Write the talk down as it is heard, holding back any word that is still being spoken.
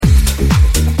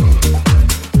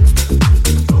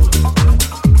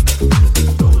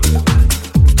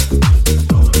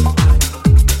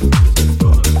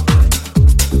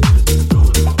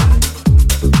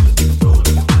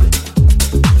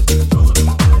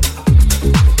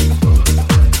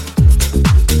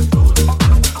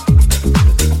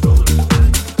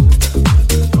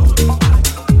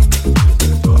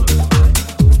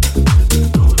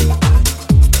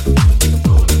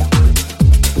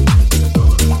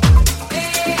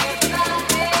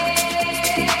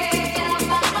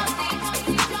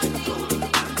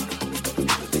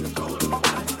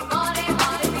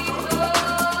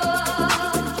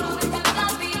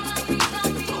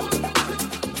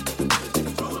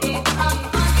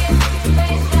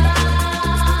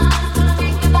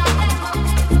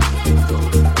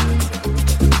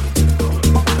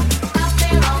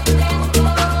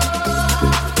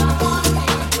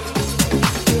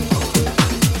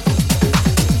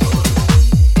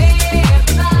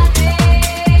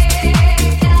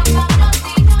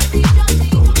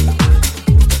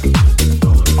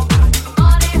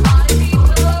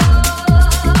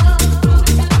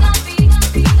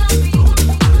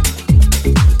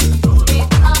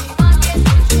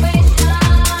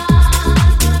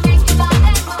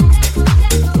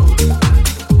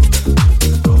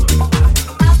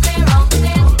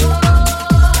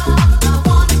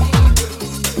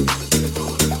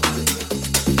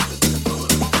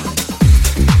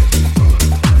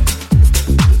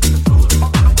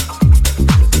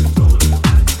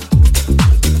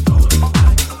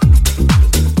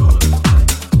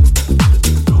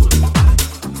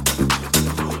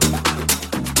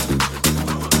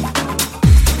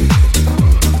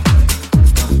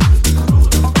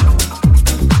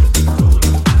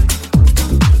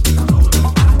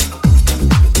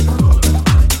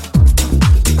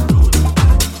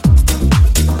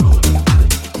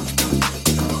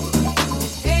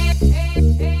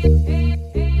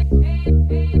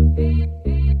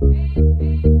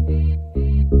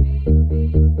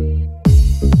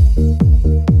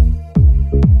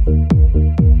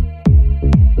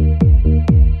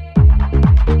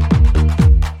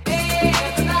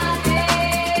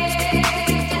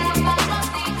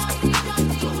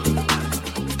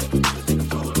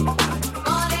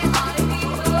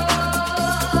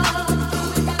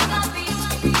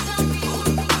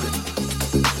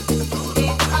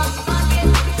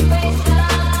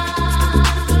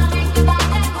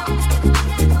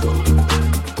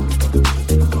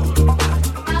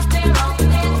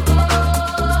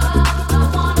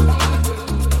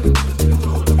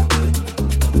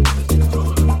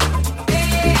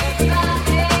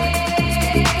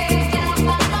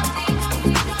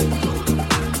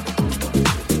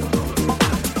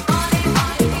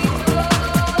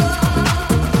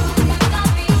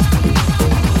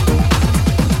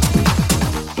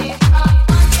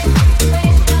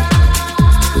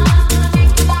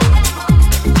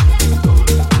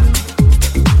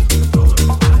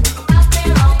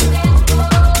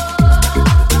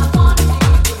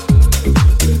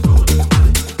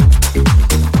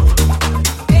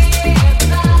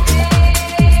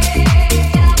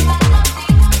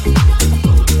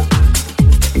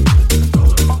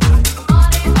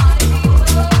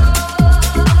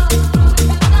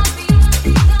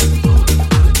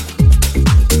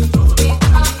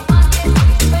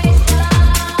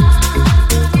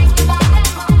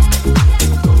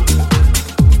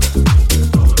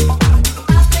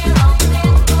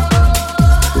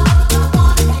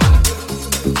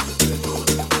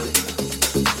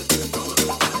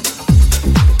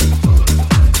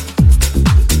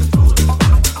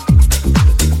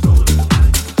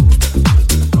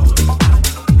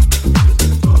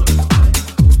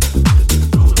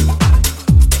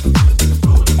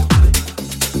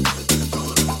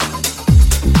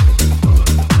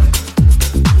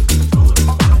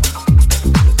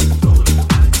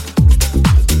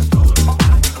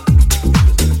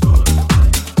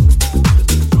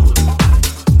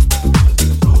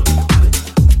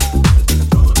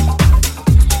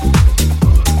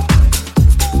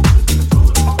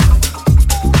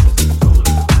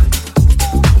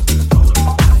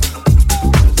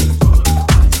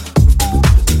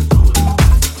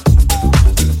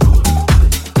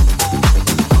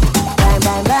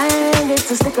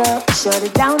sticker. Shut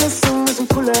it down as soon as we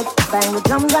pull up. Bang the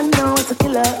drums, I know it's a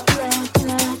killer.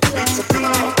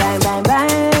 Bang, bang,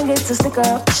 bang, it's a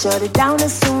sticker. Shut it down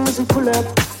as soon as we pull up.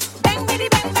 Bang, bitty,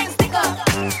 bang, bang, sticker.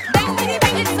 Bang, bitty,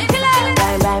 bang, it's a killer.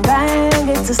 Bang, bang, bang,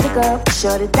 it's a sticker.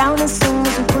 Shut it down as soon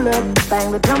as we pull up.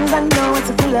 Bang the drums, I know it's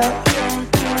a killer.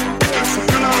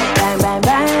 Bang, bang,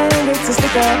 bang, it's a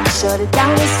sticker. Shut it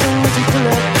down as soon as we pull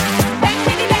up. Bang,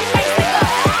 bitty, bang, bang, sticker.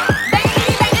 Bang,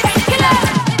 bitty, bang, it's a killer.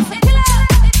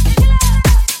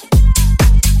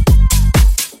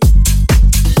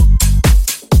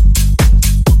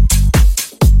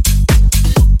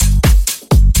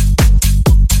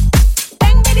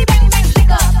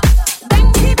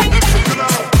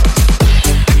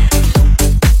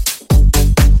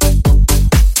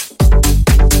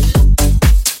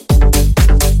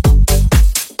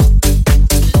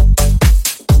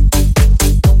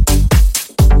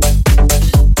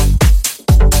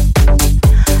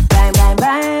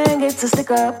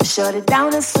 Shut it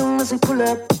down as soon as we pull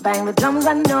up. Bang the drums,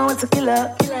 I know it's a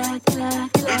killer.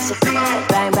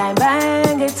 Bang, bang,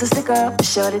 bang, it's a sticker.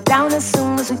 Shut it down as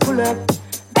soon as we pull up.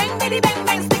 Bang, bitty, bang,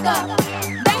 bang, sticker.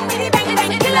 Bang, bitty, bang,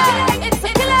 it's a killer. It's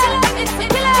a killer. It's a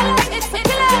killer. It's a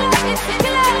killer. It's a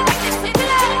killer. It's a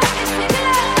killer.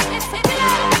 It's a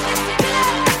killer. It's a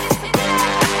killer.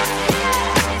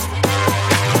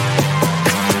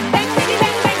 Bang, bitty,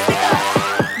 bang, bang, sticker.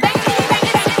 Bang, bitty, bang,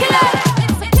 it's a killer.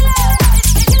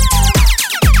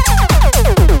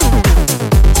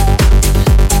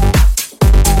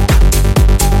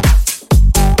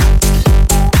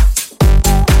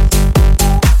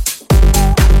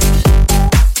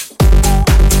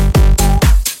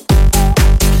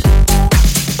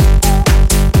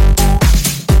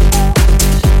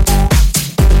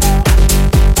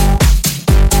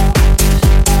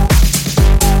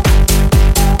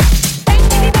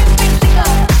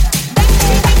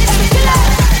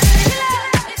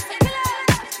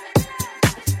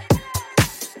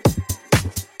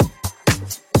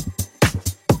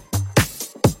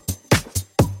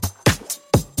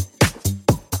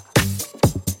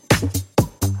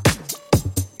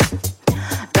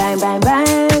 Bang, bang,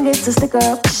 bang, it's a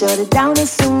sticker. Shut it down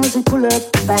as soon as we pull up.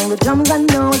 Bang the drums, I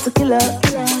know it's a killer.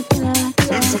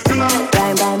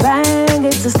 Bang, bang, bang,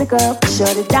 it's a sticker.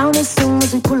 Shut it down as soon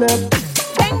as we pull up.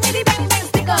 Bang, bitty, bang, bang,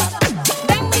 sticker.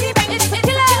 Bang, bitty, bang, it's a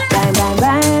killer. Bang, bang,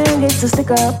 bang, it's a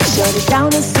sticker. Shut it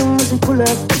down as soon as we pull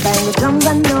up. Bang the drums,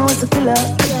 I know it's a killer.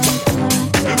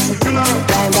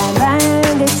 Bang, bang,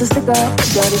 bang, it's a sticker.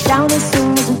 Shut it down as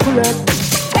soon as we pull up.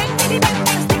 Bang, bitty, bang,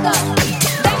 bang, sticker.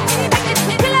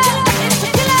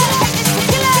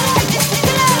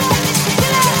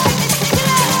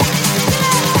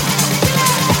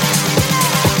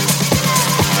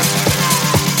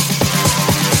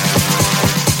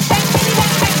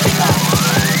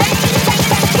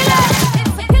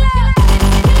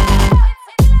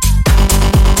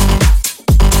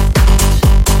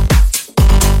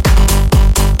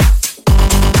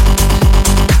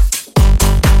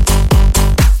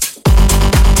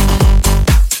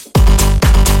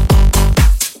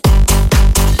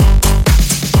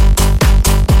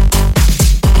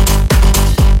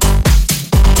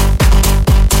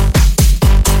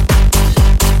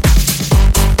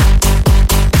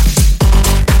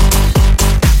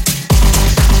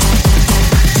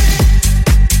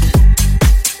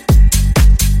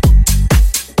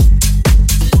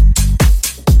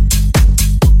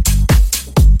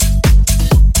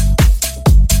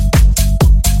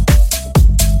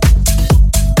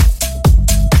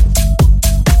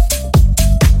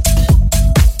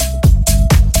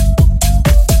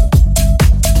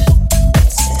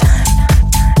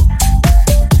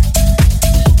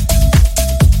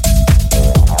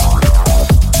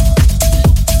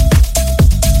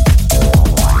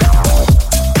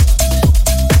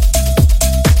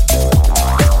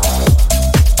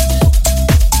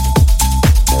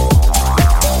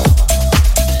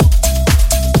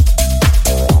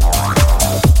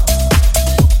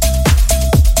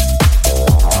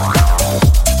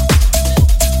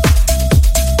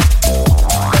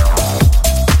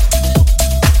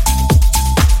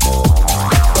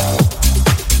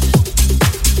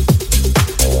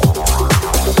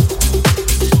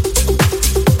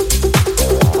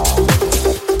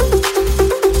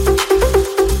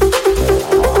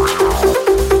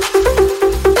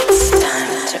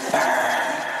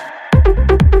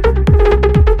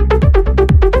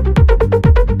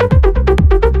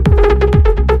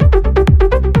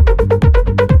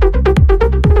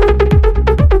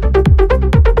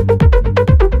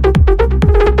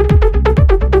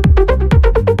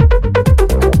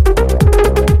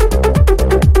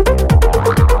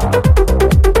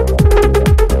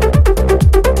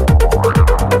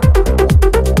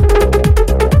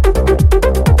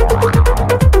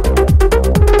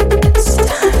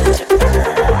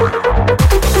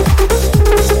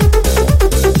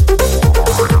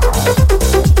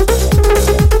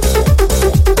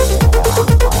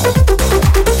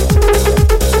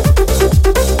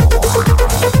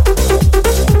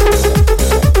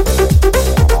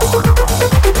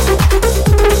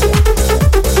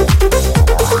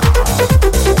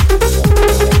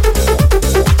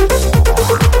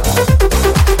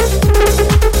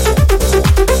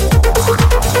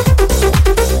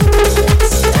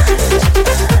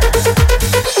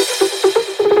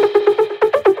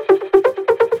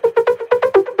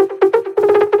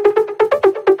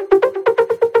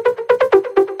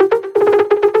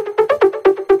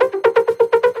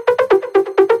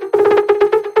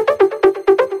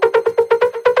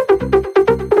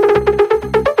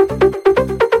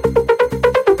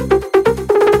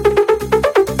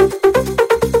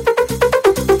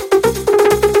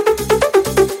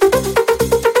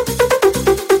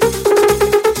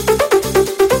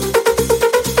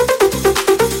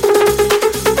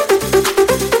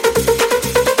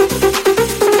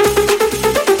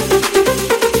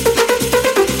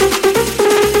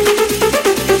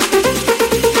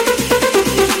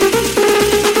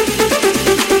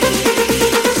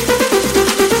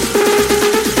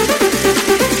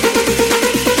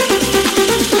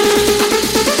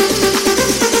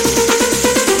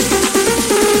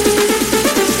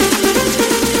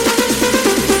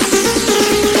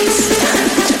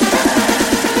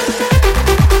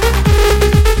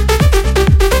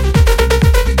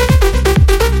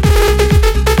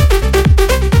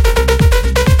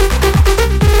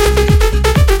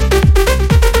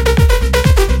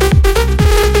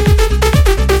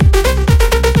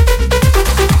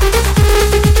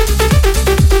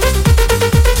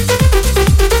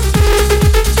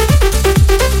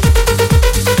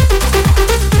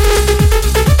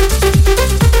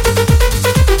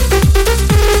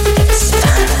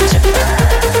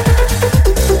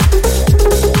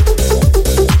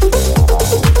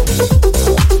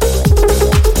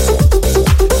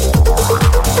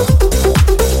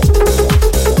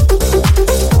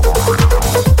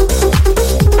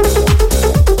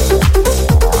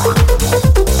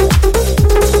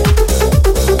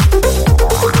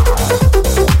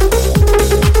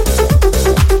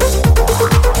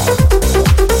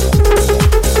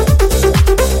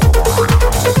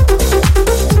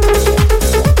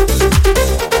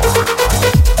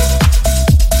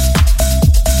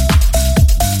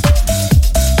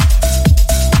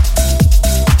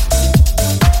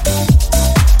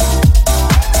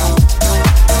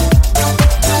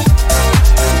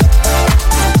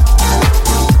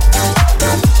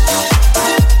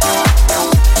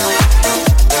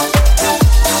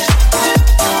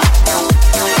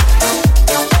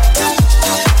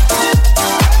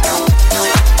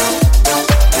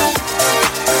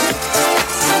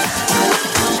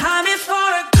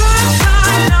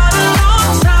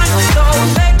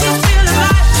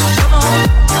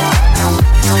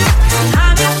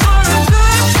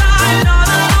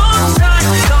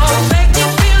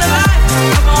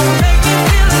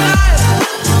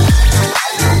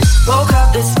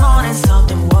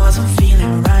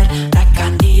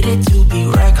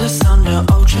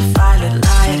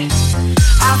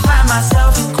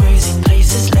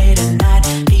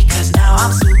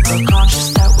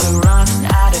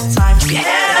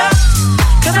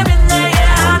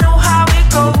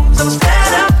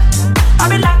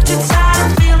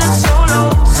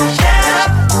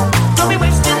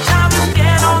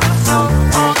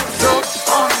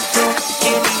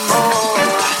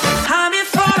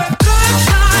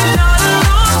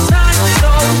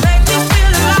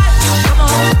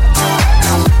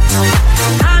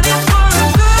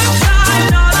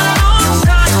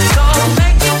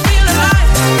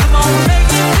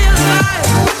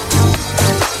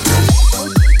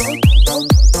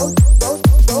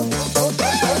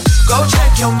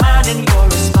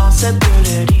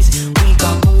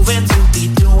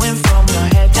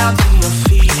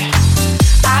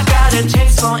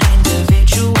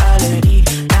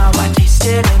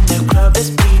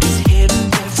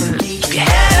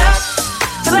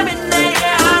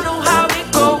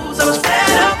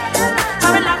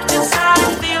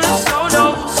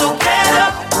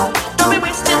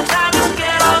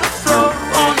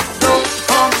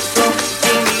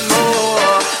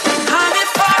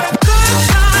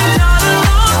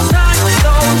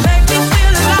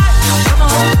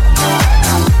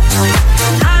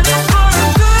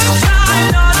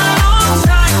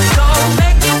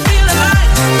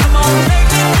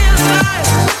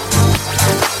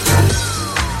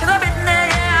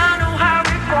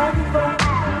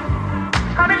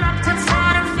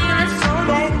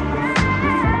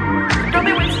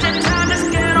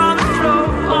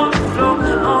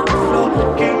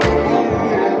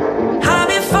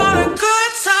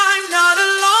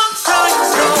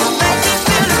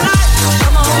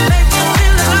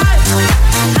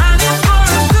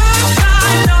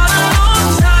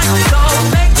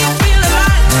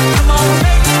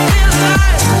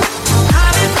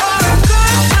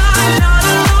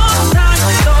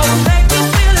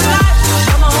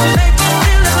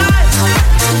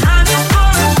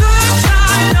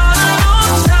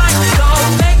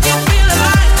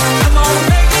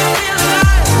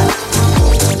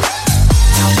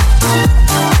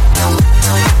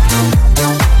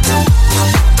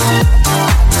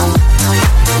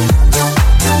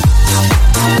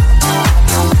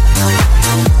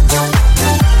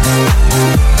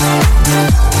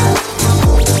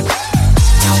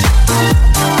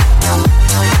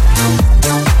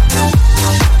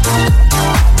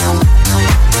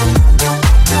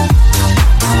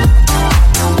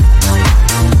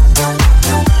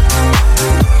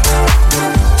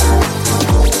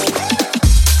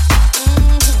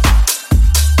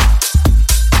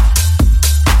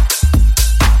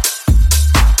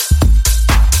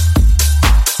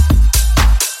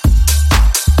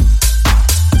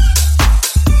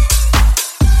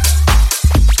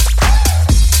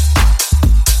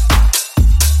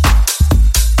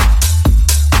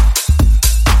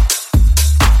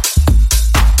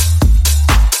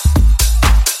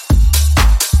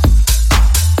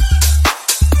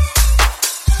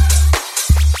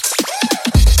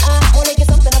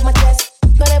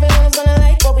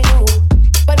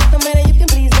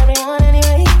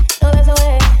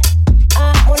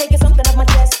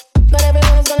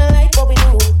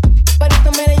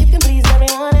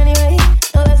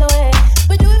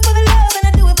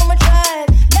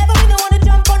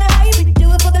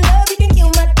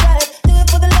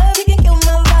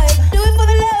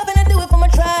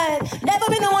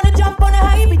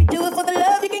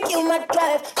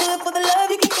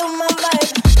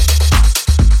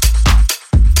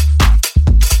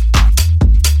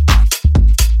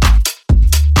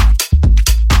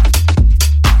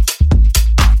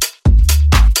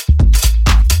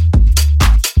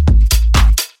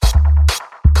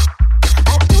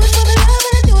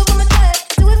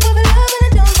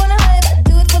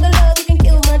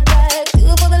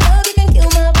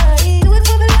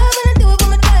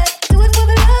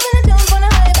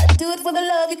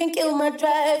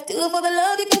 Do it for the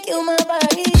love, you can kill my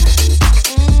body.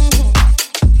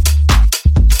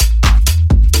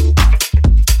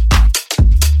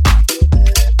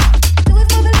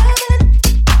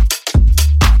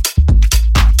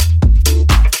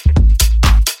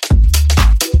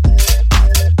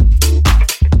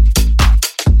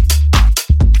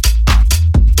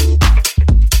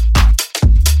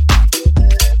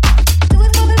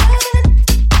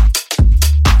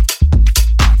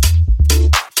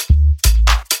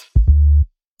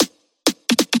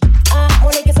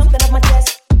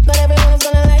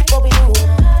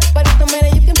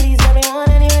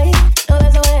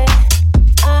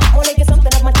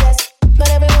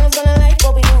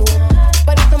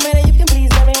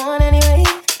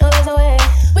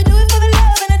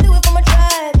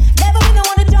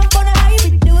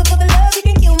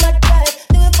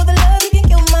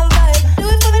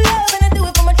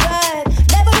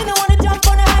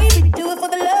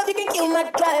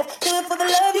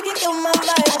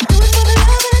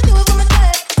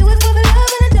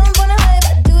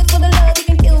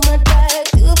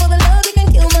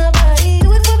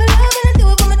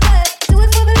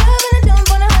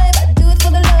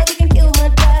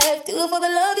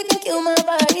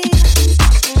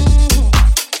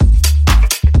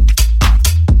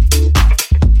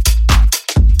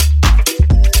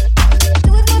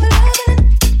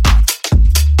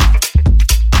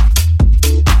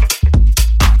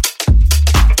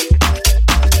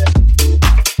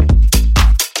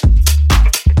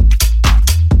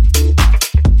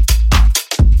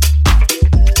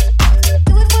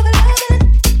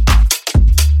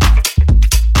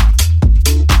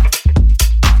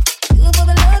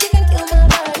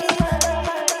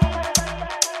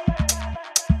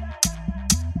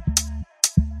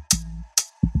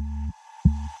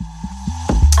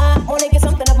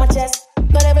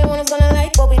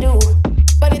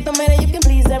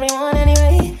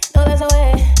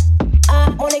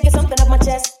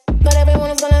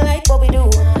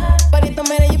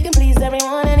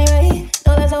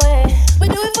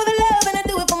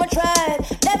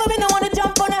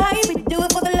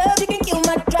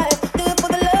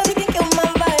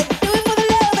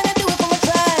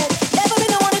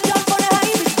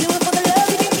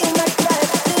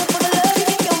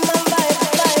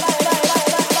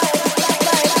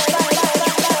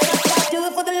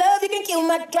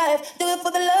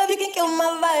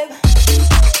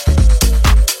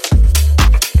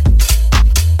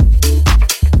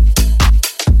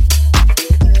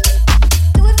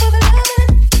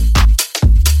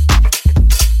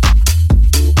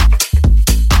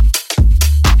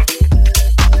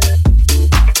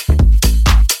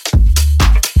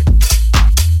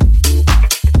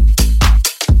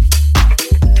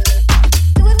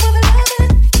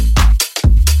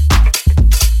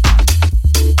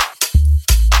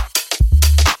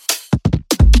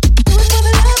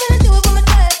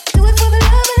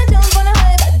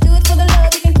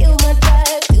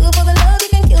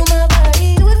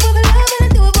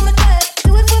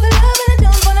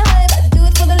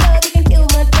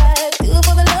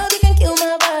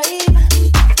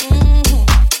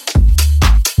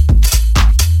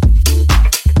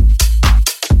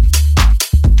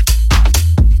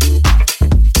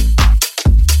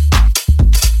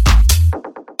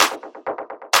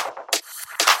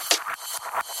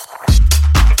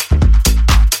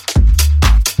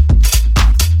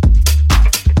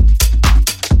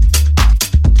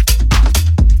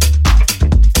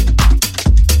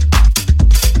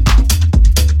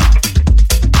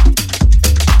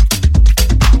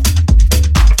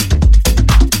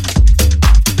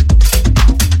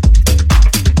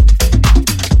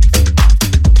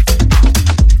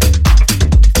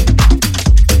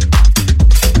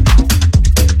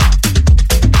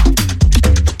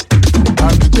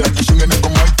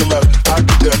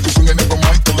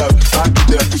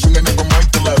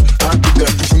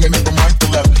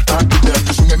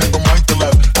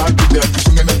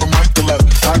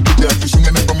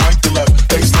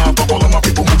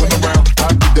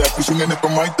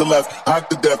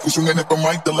 swinging it from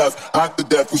right to left, out to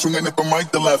death, we swinging it from right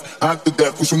to left, out to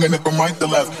death, we swinging it from right to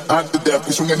left, out to death,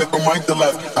 we swinging it from right to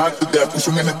left, out to death, we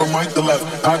swinging it from right to left,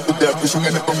 out to death, we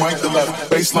swinging it from right to left.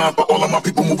 Baseline for all of my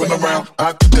people moving around,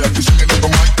 out to death, we swinging it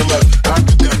from right to left, out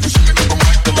to death, we swinging it from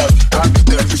right to left, out to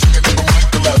death, we swinging it from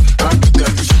right to left, out to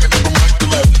death, we swinging it from right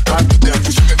to left, out to death,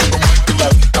 we swinging it from right to left,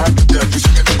 out to death, we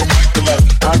swinging it from right to left,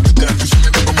 out to death, we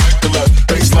swinging it from right to left.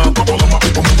 Baseline for all of my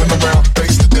people moving around,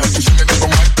 base to death, we swinging it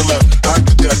from right to left, out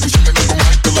to death, we swinging it from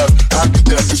right to left, out to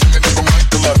death, we swinging it from right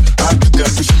to left, out to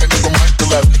death, we swinging it from right to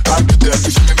left, out to death,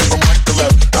 we swinging it from right to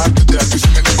left, out to death, we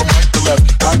swinging it from right to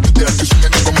left, out to death, we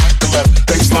swinging it from right to left.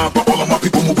 Baseline.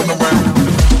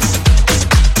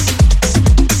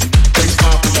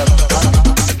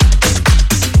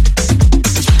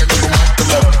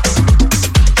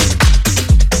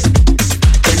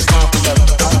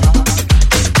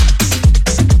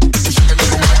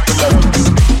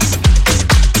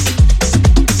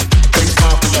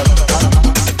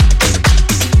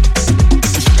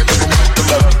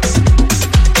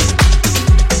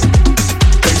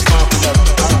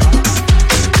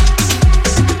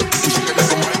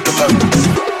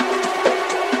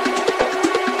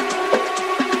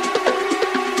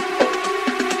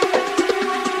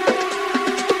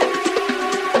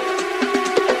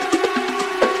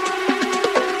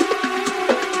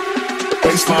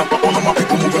 Baseline for all of my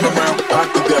people moving around. Hot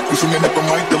to death, pushing it from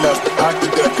right to left. Hot to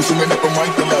death, pushing it from right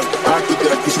to left. Hot to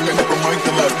death, pushing it from right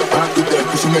to left. Hot to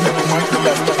death, pushing it from right to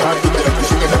left. Hot to death,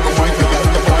 pushing it from right to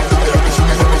left. Hot to death,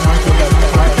 pushing it from right to left.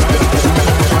 Hot to death, pushing it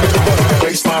from right to left.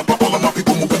 Baseline for all of my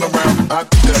people moving around. Hot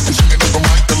to death, pushing it from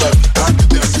right to left. Hot to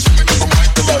death, pushing it from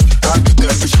right to left. Hot to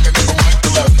death, pushing it from right to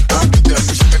left. Hot to death,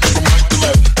 pushing it from right to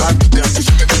left. Hot to death,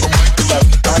 pushing it from right to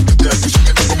left. Hot to death, pushing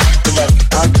it from right to left.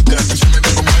 Hot to death, pushing it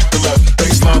from right to left.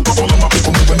 Baseline for all of my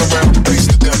people moving around. Base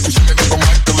to death, pushing it from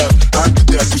right to left. Hot to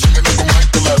death, pushing it from right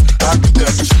to left. Hot to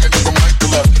death, pushing it from right to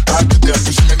left. Hot to death,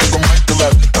 pushing it from right to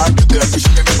left. Hot to death,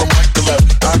 pushing it from right to left.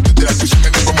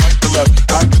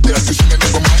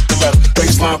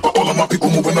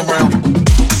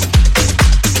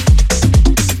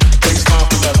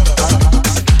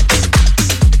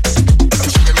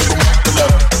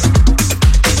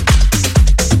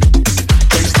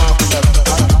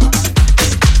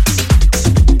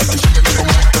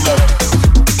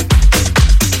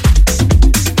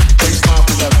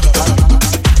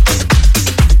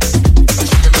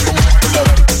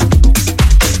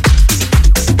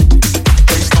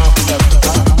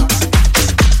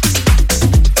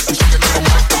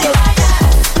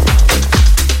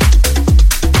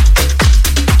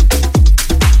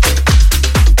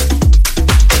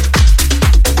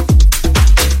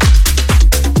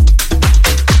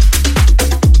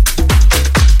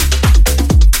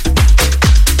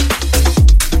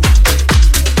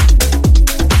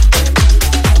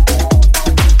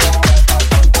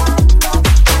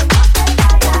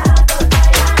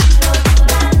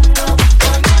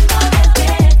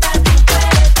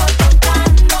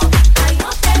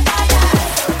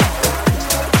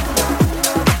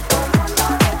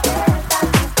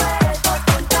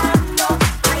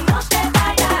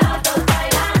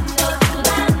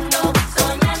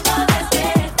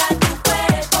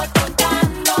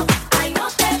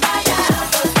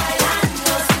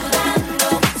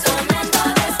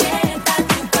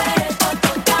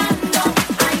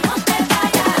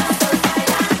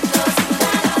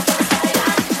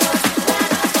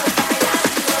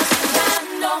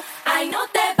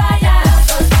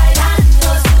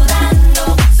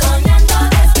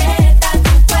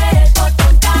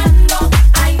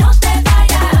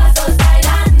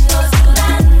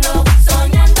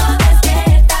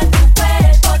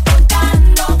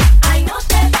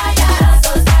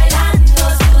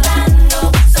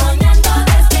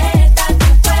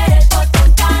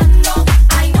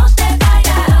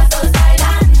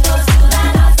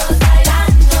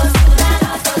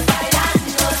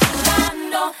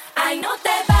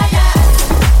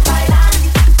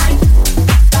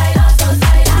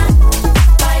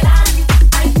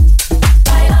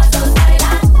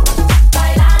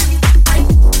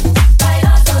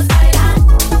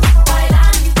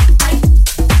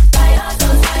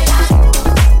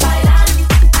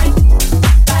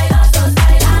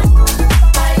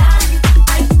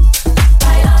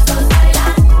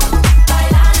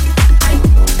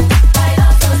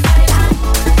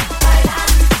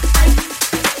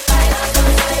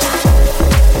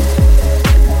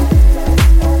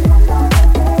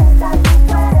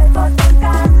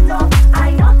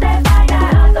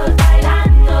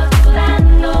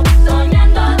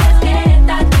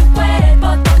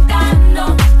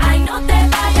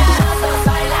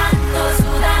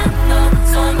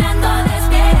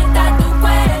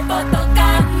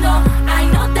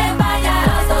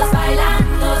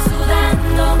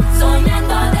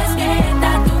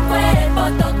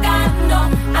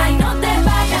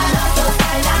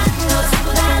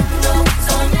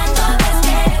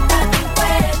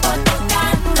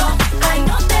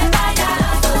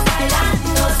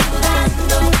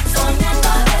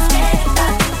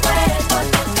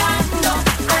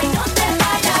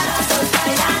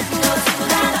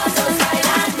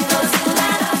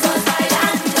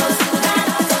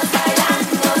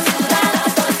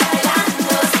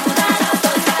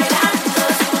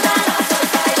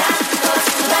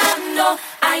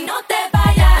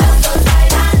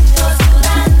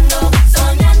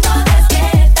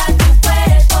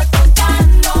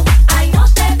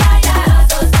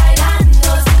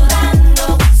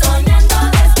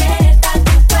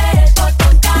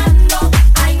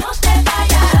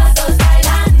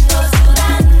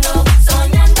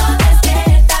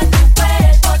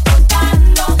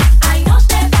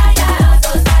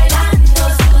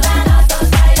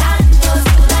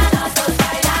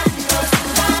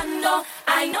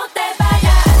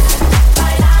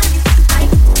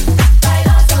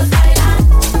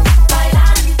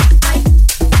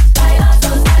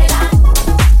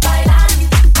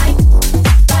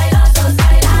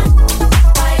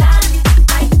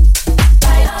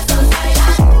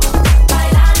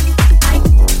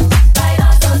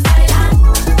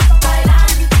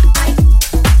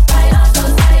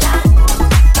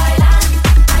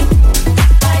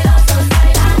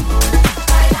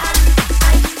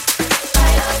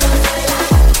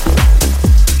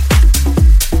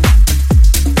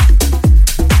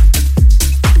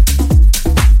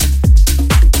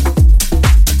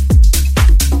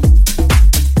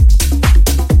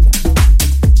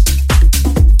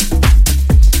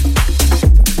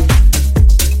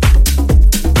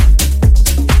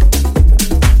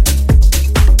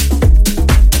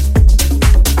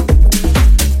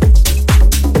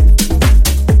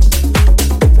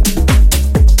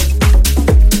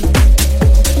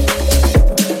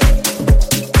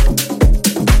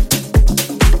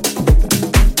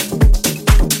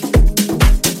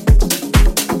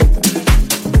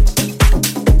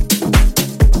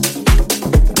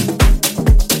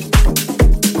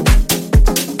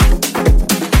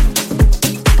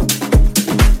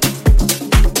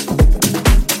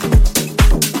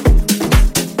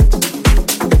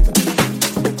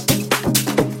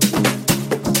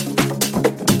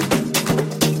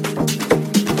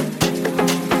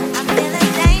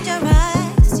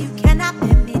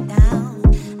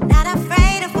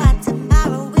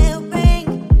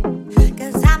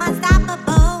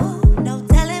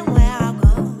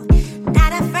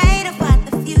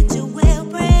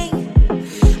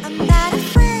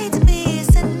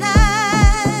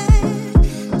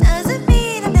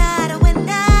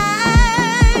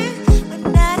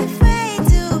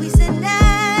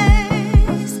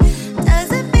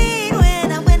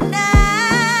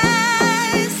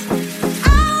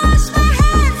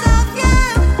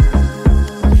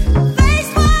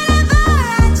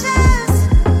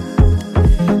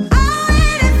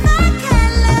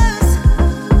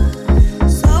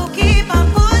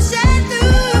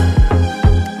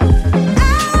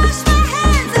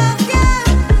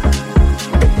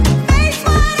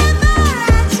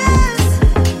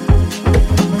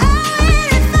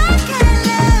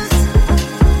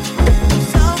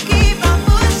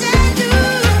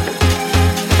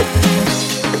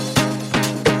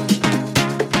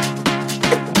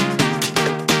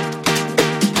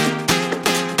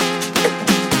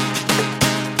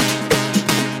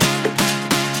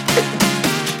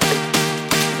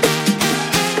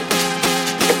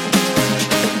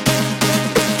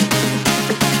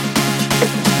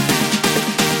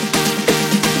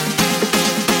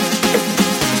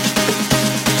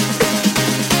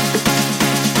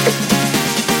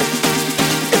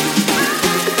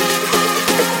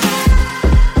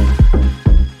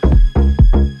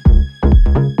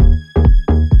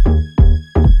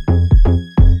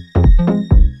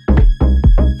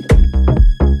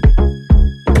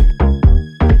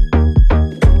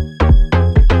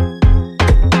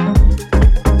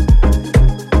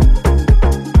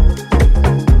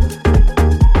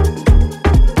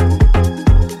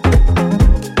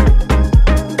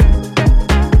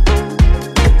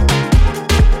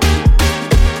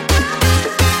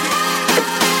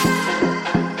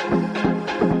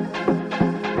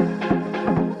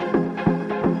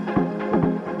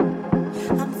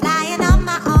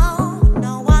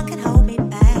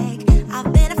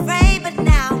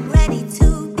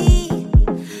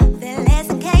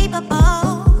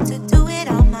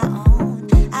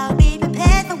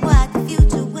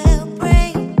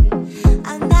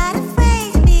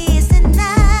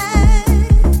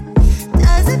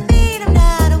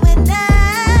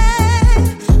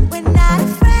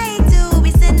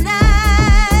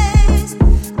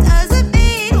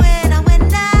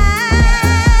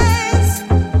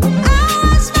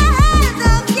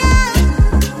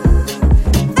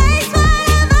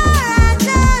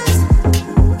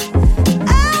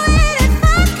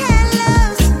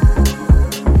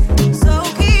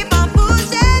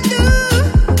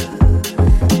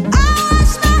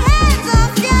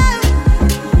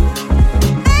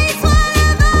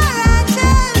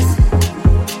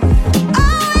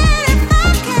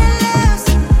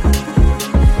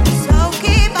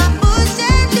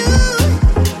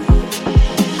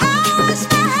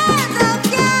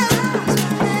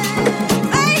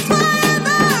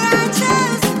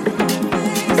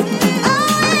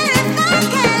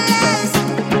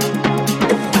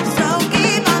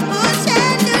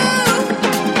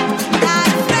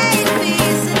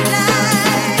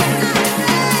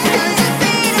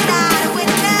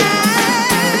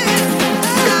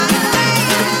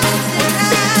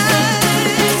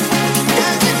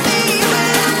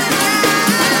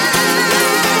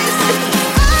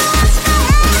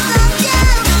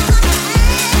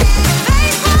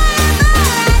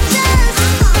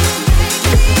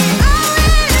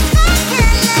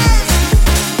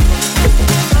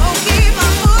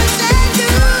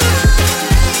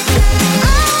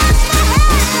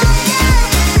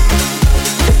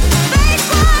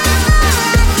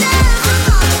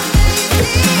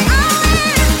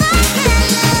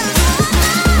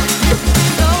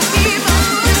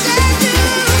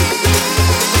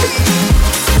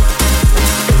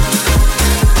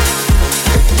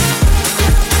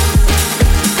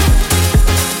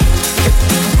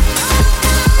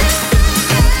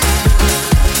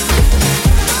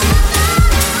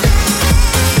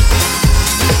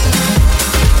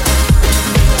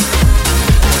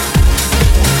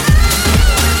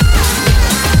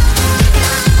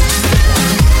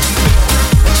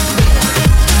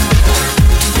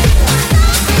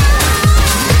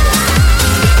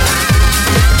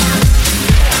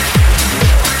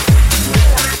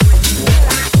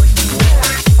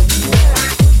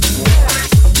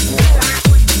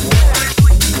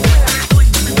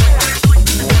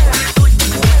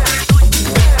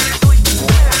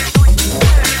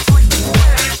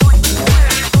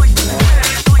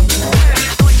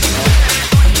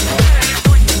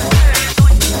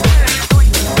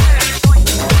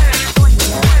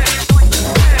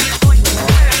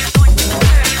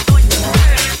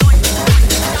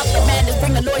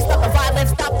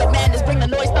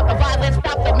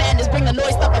 the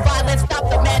noise, stop the violence, stop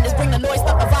the madness, bring the noise,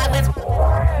 stop the violence,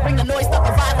 bring the noise, stop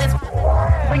the violence,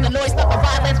 bring the noise, stop the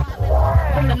violence,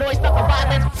 bring the noise, stop the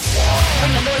violence,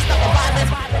 bring the noise, stop the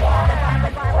violence.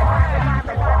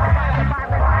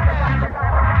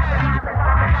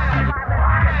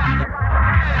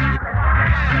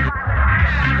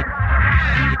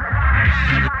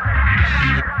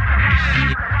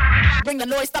 Bring the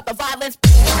noise, stop the violence.